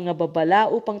kalakip na mga babala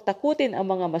upang takutin ang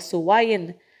mga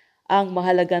masuwayin. Ang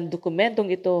mahalagang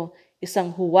dokumentong ito,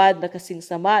 Isang huwad na kasing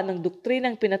sama ng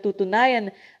doktrinang pinatutunayan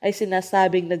ay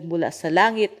sinasabing nagmula sa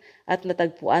langit at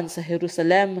natagpuan sa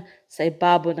Jerusalem sa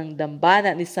ibabaw ng dambana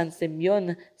ni San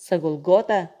Simeon sa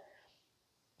Golgota.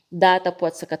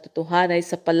 Datapwat sa katotohanan ay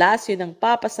sa palasyo ng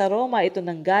Papa sa Roma ito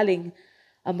nanggaling.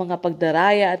 Ang mga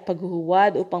pagdaraya at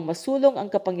paghuhuwad upang masulong ang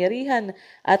kapangyarihan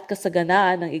at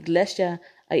kasaganaan ng iglesia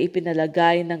ay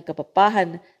ipinalagay ng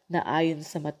kapapahan na ayon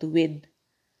sa matuwid.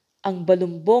 Ang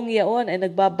balumbong yaon ay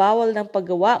nagbabawal ng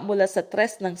paggawa mula sa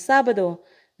 3 ng Sabado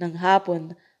ng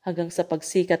hapon hanggang sa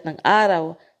pagsikat ng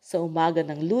araw sa umaga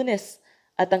ng Lunes,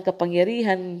 at ang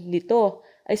kapangyarihan nito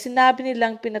ay sinabi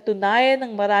nilang pinatunayan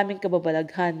ng maraming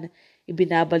kababalaghan.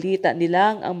 Ibinabalita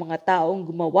nilang ang mga taong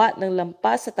gumawa ng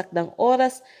lampas sa takdang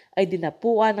oras ay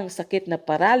dinapuan ng sakit na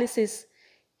paralysis.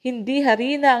 Hindi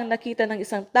harina ang nakita ng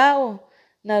isang tao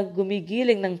na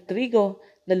gumigiling ng trigo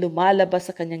na lumalabas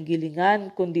sa kanyang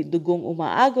gilingan, kundi dugong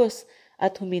umaagos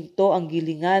at huminto ang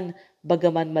gilingan,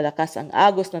 bagaman malakas ang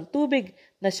agos ng tubig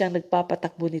na siyang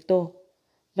nagpapatakbo nito.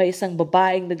 May isang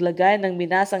babaeng naglagay ng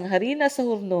minasang harina sa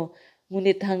hurno,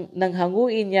 ngunit nang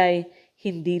hanguin niya ay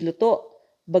hindi luto,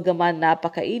 bagaman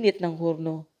napakainit ng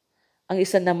hurno. Ang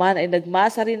isa naman ay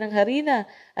nagmasa rin ng harina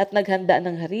at naghanda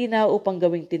ng harina upang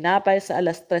gawing tinapay sa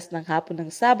 3:00 ng hapon ng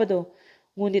Sabado,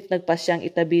 ngunit nagpasyang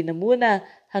itabi na muna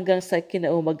hanggang sa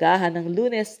kinaumagahan ng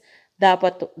Lunes.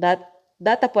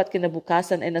 Datapwat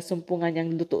kinabukasan ay nasumpungan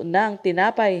niyang luto na ang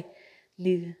tinapay.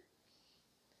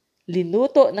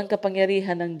 Linuto ng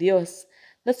kapangyarihan ng Diyos.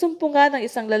 Nasumpungan ng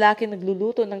isang lalaki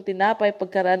nagluluto ng tinapay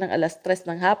pagkaraan ng 3:00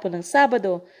 ng hapon ng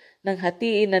Sabado, nang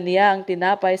hatiin na niya ang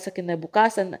tinapay sa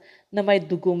kinabukasan na may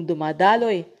dugong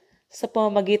dumadaloy. Sa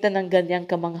pamamagitan ng ganyang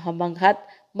kamanghamanghat,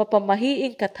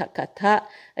 mapamahiing katha-katha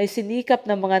ay sinikap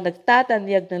ng mga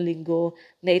nagtatanyag ng linggo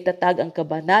na itatag ang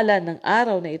kabanalan ng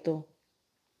araw na ito.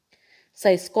 Sa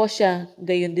Escosya,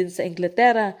 gayon din sa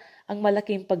Inglaterra, ang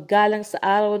malaking paggalang sa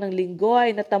araw ng linggo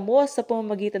ay natamo sa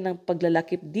pamamagitan ng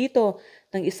paglalakip dito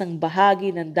ng isang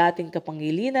bahagi ng dating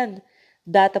kapangilinan.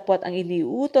 Datapwat ang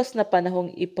iniutos na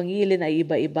panahong ipangilin ay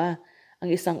iba-iba. Ang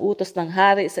isang utos ng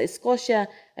hari sa Escosya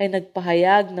ay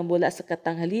nagpahayag na mula sa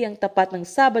katanghaliang tapat ng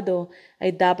Sabado ay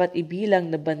dapat ibilang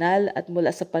na banal, at mula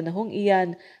sa panahong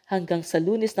iyan hanggang sa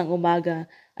Lunes ng umaga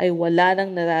ay wala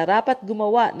nang nararapat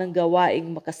gumawa ng gawaing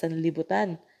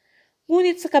makasanlibutan.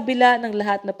 Ngunit sa kabila ng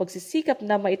lahat na pagsisikap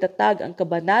na maitatag ang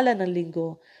kabanalan ng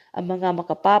linggo, ang mga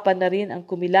makapapa na rin ang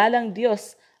kumilalang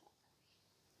Diyos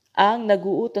ang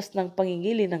naguutos ng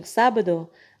pangingili ng Sabado,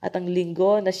 at ang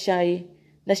linggo na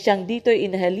siyang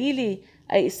dito'y inahalili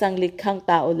ay isang likhang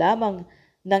tao lamang.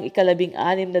 Nang 16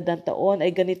 na taon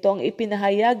ay ganito ang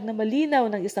ipinahayag na malinaw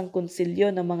ng isang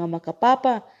konsilyo ng mga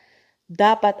makapapa.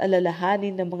 Dapat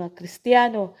alalahanin ng mga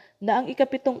Kristiyano na ang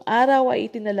 7 araw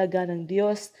ay itinalaga ng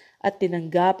Diyos at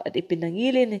tinanggap at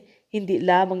ipinangilin hindi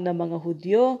lamang ng mga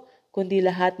Hudyo, kundi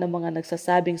lahat ng mga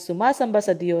nagsasabing sumasamba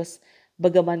sa Diyos.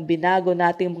 Bagaman binago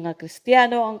nating mga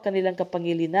Kristiyano ang kanilang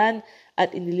kapangilinan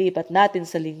at inilipat natin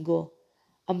sa linggo.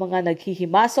 Ang mga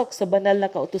naghihimasok sa banal na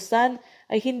kautusan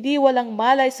ay hindi walang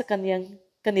malay sa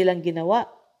kanilang ginawa.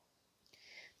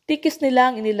 Tikis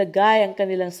nilang inilagay ang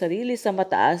kanilang sarili sa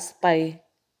mataas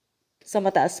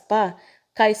pa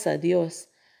kaysa Diyos.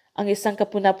 Ang isang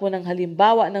kapuna-punang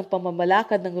halimbawa ng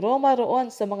pamamalakad ng Roma roon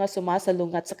sa mga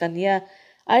sumasalungat sa kanya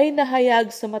ay nahayag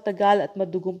sa matagal at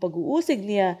madugong pag-uusig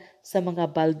niya sa mga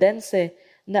Baldense,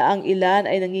 na ang ilan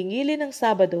ay nangingili ng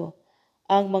Sabado.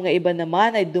 Ang mga iba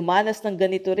naman ay dumanas ng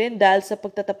ganito rin dahil sa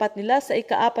pagtatapat nila sa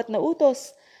 4 na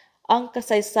utos. Ang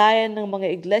kasaysayan ng mga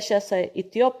iglesia sa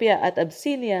Ethiopia at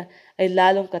Abyssinia ay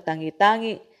lalong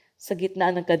katangi-tangi. Sa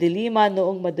gitna ng kadiliman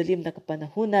noong madilim na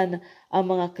kapanahunan, ang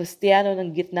mga Kristiyano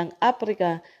ng gitnang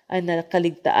Afrika ay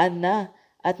nakaligtaan na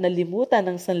at nalimutan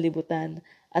ng sanlibutan.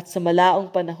 At sa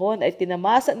malaong panahon ay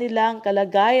tinamasa nila ang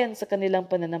kalagayan sa kanilang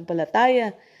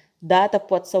pananampalataya.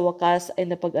 Datapwat sa wakas ay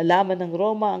napag-alaman ng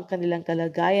Roma ang kanilang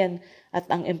kalagayan, at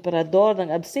ang emperador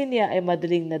ng Abyssinia ay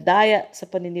madaling nadaya sa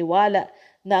paniniwala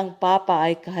na ang Papa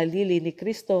ay kahalili ni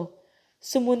Kristo.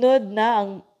 Sumunod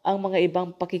na ang mga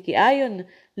ibang pakikiayon.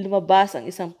 Lumabas ang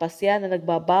isang pasya na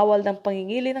nagbabawal ng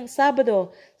pangingili ng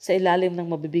Sabado sa ilalim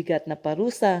ng mabibigat na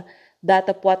parusa.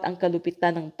 Datapwat ang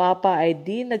kalupitan ng Papa ay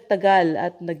di nagtagal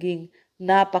at naging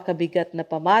napakabigat na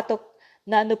pamatok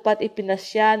na anupat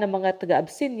ipinasya ng mga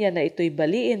taga-Abyssinia na ito'y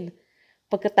baliin.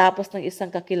 Pagkatapos ng isang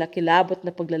kakilakilabot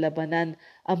na paglalabanan,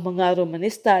 ang mga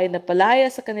Romanista ay napalaya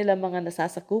sa kanilang mga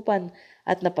nasasakupan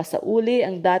at napasauli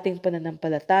ang dating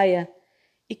pananampalataya.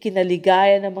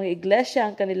 Ikinaligaya ng mga iglesia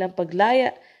ang kanilang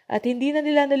paglaya at hindi na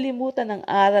nila nalimutan ang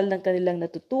aral ng kanilang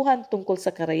natutuhan tungkol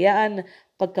sa karayaan,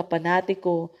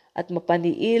 pagkapanatiko at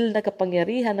mapaniil na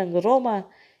kapangyarihan ng Roma.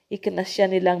 Ikinasya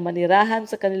nilang manirahan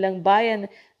sa kanilang bayan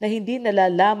na hindi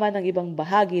nalalaman ng ibang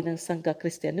bahagi ng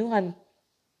sangkakristyanuhan.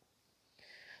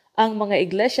 Ang mga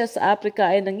iglesia sa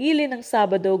Africa ay nangili ng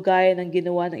Sabado gaya ng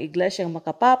ginawa ng iglesyang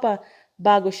makapapa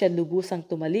bago siya lubusang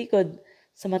tumalikod.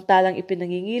 Samantalang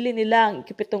ipinangingili nila ang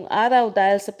ikapitong araw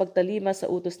dahil sa pagtalima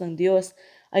sa utos ng Diyos,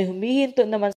 ay humihinto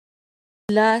naman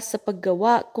sila sa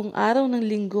paggawa kung araw ng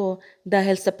linggo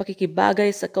dahil sa pakikibagay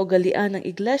sa kaugalian ng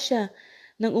iglesia.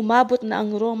 Nang umabot na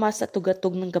ang Roma sa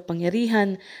tugatog ng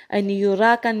kapangyarihan, ay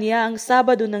niyurakan niya ang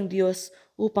Sabado ng Diyos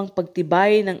upang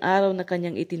pagtibay ng araw na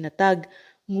kanyang itinatag.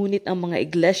 Ngunit ang mga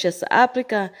iglesia sa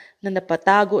Africa na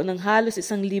napatago ng halos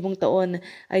 1,000 taon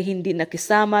ay hindi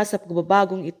nakisama sa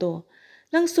pagbabagong ito.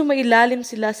 Nang sumailalim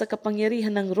sila sa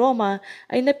kapangyarihan ng Roma,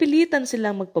 ay napilitan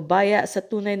silang magpabaya sa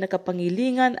tunay na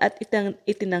kapangilingan at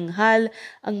itinanghal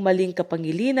ang maling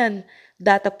kapangilinan.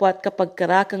 Datapwat kapag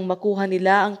karakang makuha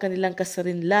nila ang kanilang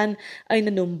kasarinlan, ay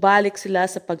nanumbalik sila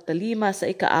sa pagtalima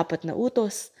sa ika-4 na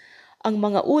utos. Ang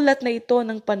mga ulat na ito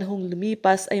ng panahong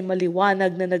lumipas ay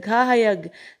maliwanag na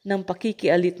naghahayag ng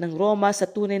pakikialit ng Roma sa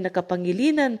tunay na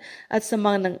kapangilinan at sa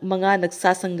mga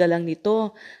nagsasanggalang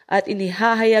nito, at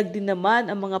inihahayag din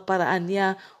naman ang mga paraan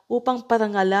niya upang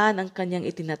parangalan ang kanyang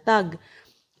itinatag.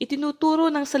 Itinuturo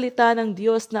ng salita ng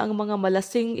Diyos na ang mga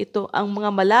malasing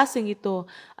ito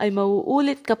ay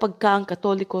mauulit kapag ang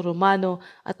Katoliko Romano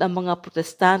at ang mga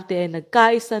Protestante ay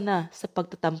nagkaisa na sa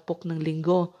pagtatampok ng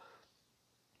linggo.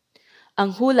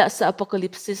 Ang hula sa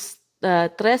Apokalipsis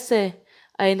 13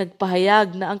 ay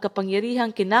nagpahayag na ang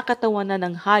kapangyarihang kinakatawanan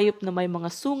ng hayop na may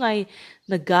mga sungay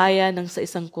na gaya ng sa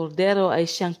isang kordero ay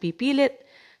siyang pipilit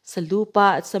sa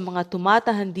lupa at sa mga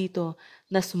tumatahan dito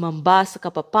na sumamba sa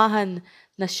kapapahan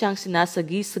na siyang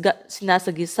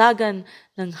sinasagisagan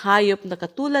ng hayop na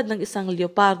katulad ng isang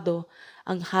leopardo.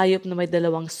 Ang hayop na may 2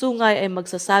 sungay ay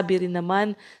magsasabi rin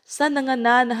naman sa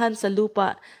nangananahan sa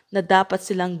lupa na dapat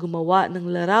silang gumawa ng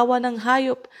larawan ng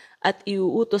hayop at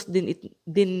iuutos din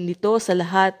nito sa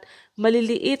lahat,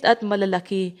 maliliit at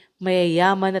malalaki,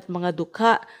 mayayaman at mga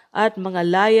dukha at mga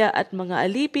laya at mga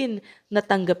alipin na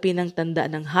tanggapin ang tanda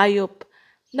ng hayop.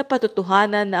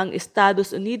 Napatutuhanan na ang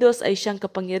Estados Unidos ay siyang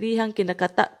kapangyarihang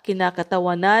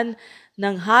kinakatawanan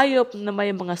ng hayop na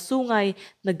may mga sungay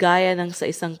na gaya ng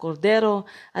sa isang kordero,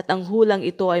 at ang hulang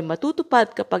ito ay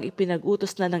matutupad kapag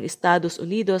ipinag-utos na ng Estados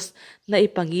Unidos na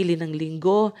ipangili ng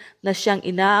linggo na siyang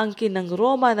inaangkin ng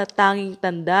Roma na tanging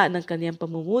tanda ng kanyang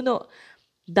pamumuno.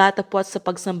 Datapwat sa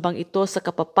pagsambang ito sa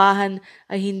kapapahan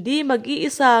ay hindi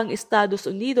mag-iisa ang Estados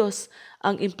Unidos.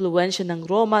 Ang impluwensya ng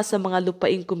Roma sa mga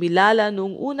lupaing kumilala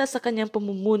noong una sa kanyang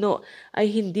pamumuno ay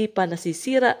hindi pa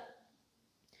nasisira,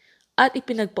 at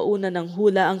ipinagpauna ng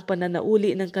hula ang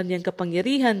pananauli ng kanyang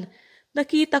kapangyarihan.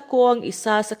 Nakita ko ang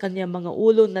isa sa kanyang mga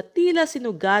ulo na tila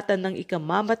sinugatan ng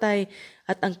ikamamatay,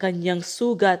 at ang kanyang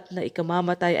sugat na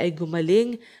ikamamatay ay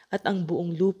gumaling, at ang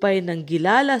buong lupay ng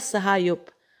gilalas sa hayop.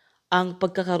 Ang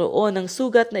pagkakaroon ng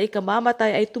sugat na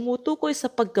ikamamatay ay tumutukoy sa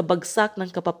pagkabagsak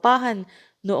ng kapapahan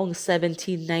noong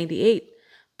 1798.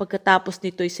 Pagkatapos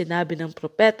nito'y sinabi ng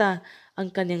propeta, ang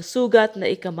kanyang sugat na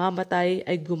ikamamatay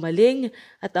ay gumaling,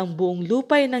 at ang buong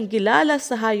lupay ng gilalas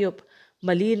sa hayop.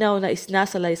 Malinaw na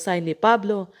isinasalaysay ni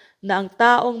Pablo na ang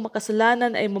taong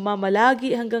makasalanan ay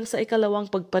mamamalagi hanggang sa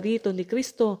ikalawang pagparito ni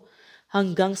Kristo.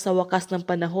 Hanggang sa wakas ng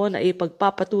panahon ay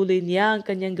ipagpapatuloy niya ang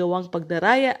kanyang gawang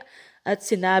pagdaraya, at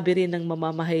sinabi rin ng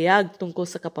mamamahayag tungkol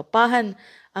sa kapapahan,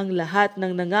 ang lahat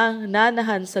ng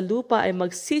nangananahan sa lupa ay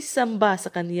magsisamba sa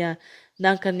kanya,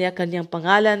 na ang kanya-kanyang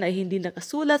pangalan ay hindi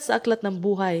nakasulat sa aklat ng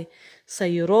buhay. Sa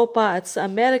Europa at sa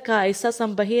Amerika ay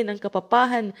sasambahin ang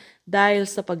kapapahan dahil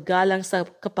sa paggalang sa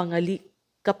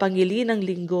kapangilinang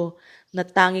linggo na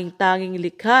tanging-tanging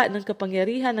likha ng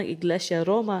kapangyarihan ng Iglesia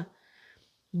Roma.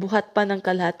 Buhat pa ng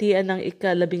kalahatian ng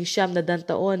ika-19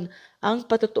 taon, ang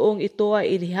patutuong ito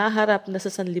ay inihaharap na sa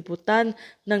sanlibutan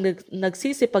ng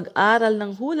nagsisipag-aral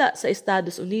ng hula sa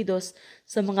Estados Unidos.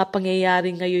 Sa mga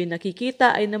pangyayaring ngayon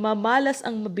nakikita ay namamalas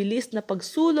ang mabilis na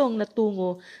pagsulong na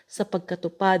tungo sa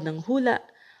pagkatupad ng hula.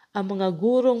 Ang mga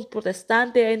gurong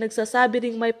protestante ay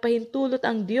nagsasabi ring may pahintulot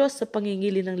ang Diyos sa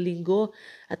pangingili ng linggo,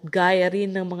 at gaya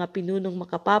rin ng mga pinunong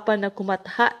makapapa na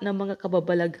kumatha ng mga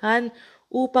kababalaghan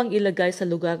upang ilagay sa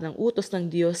lugar ng utos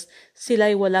ng Diyos,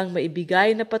 sila'y walang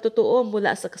maibigay na patutuo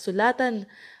mula sa kasulatan.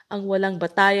 Ang walang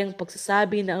batayang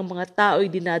pagsasabi na ang mga tao'y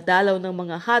dinadalaw ng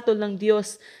mga hatol ng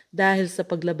Diyos dahil sa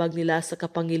paglabag nila sa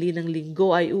kapangilinang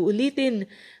linggo ay uulitin.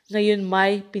 Ngayon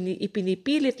may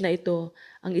ipinipilit na ito.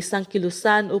 Ang isang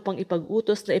kilusan upang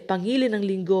ipag-utos na ipangili ng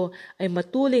linggo ay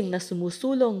matuling na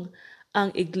sumusulong.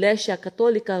 Ang Iglesia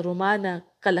Katolika Romana,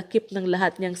 kalakip ng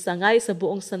lahat niyang sangay sa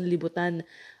buong sanlibutan,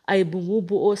 ay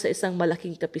bumubuo sa isang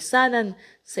malaking kapisanan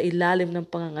sa ilalim ng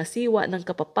pangangasiwa ng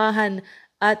kapapahan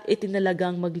at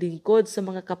itinalagang maglingkod sa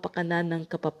mga kapakanan ng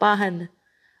kapapahan.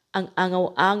 Ang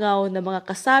angaw-angaw na mga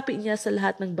kasapi niya sa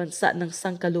lahat ng bansa ng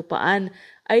sangkalupaan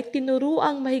ay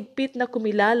tinuruang mahigpit na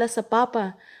kumilala sa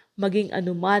Papa. Maging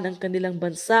anuman ang kanilang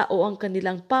bansa o ang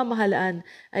kanilang pamahalaan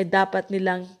ay dapat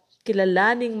nilang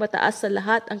kilalaning mataas sa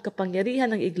lahat ang kapangyarihan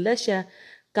ng Iglesia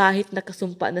kahit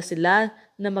nakasumpa na sila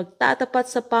na magtatapat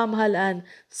sa pamahalaan.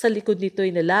 Sa likod nito'y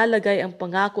nalalagay ang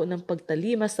pangako ng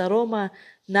pagtalima sa Roma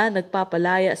na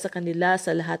nagpapalaya sa kanila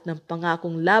sa lahat ng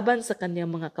pangakong laban sa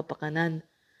kanyang mga kapakanan.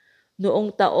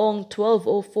 Noong taong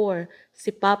 1204,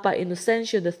 si Papa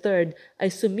Inocencio III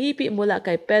ay sumipi mula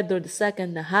kay Pedro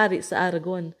II na hari sa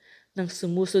Aragon ng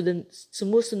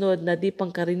sumusunod na di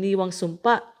pangkaraniwang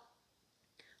sumpa.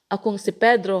 Akong si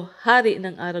Pedro, hari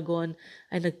ng Aragon,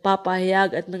 ay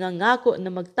nagpapahayag at nangangako na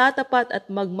magtatapat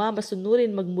at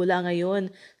magmamasunurin magmula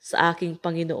ngayon sa aking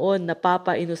Panginoon na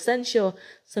Papa Inocencio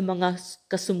sa mga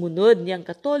kasumunod niyang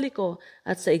Katoliko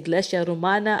at sa Iglesia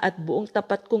Romana at buong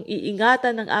tapat kong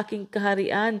iingatan ng aking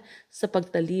kaharian sa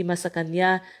pagtalima sa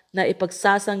Kanya na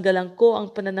ipagsasanggalang ko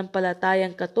ang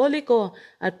pananampalatayang Katoliko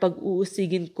at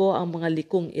pag-uusigin ko ang mga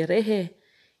likong irehe.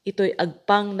 Ito'y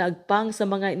agpang na agpang sa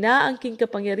mga inaangking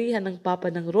kapangyarihan ng Papa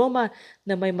ng Roma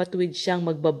na may matuwid siyang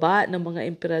magbaba ng mga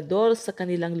emperador sa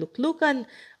kanilang luklukan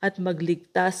at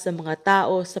magligtas sa mga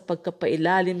tao sa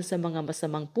pagkapailalim sa mga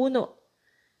masamang puno.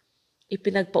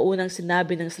 Ipinagpaunang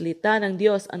sinabi ng salita ng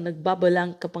Diyos ang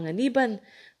nagbabalang kapanganiban,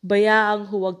 bayaang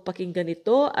huwag pakinggan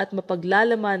ito at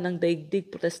mapaglalaman ng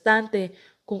daigdig protestante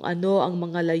kung ano ang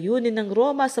mga layunin ng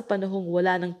Roma sa panahong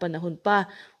wala ng panahon pa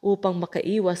upang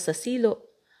makaiwas sa silo.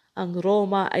 Ang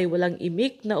Roma ay walang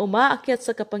imik na umaakyat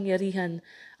sa kapangyarihan.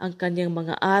 Ang kanyang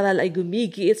mga aral ay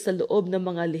gumigiit sa loob ng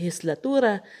mga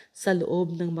lehislatura, sa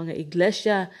loob ng mga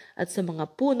iglesia at sa mga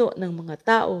puno ng mga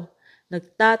tao.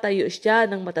 Nagtatayo siya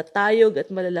ng matatayog at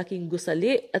malalaking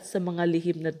gusali at sa mga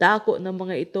lihim na dako ng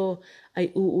mga ito ay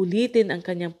uulitin ang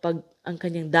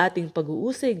kanyang dating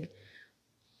pag-uusig.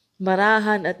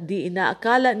 Marahan at di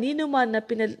inaakala ninuman na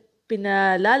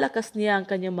pinalalakas niya ang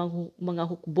kanyang mga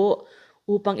hukbo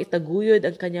upang itaguyod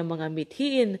ang kanyang mga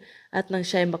mithiin at nang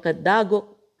siya'y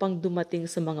makadagok pang dumating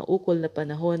sa mga ukol na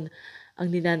panahon. Ang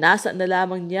ninanasa na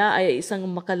lamang niya ay isang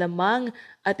makalamang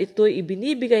at ito'y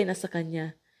ibinibigay na sa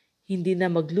kanya. Hindi na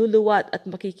magluluwat at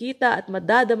makikita at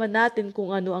madadama natin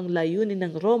kung ano ang layunin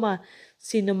ng Roma.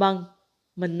 Sino mang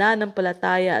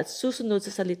mananampalataya at susunod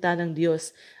sa salita ng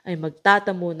Diyos ay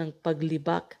magtatamo ng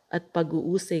paglibak at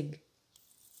pag-uusig.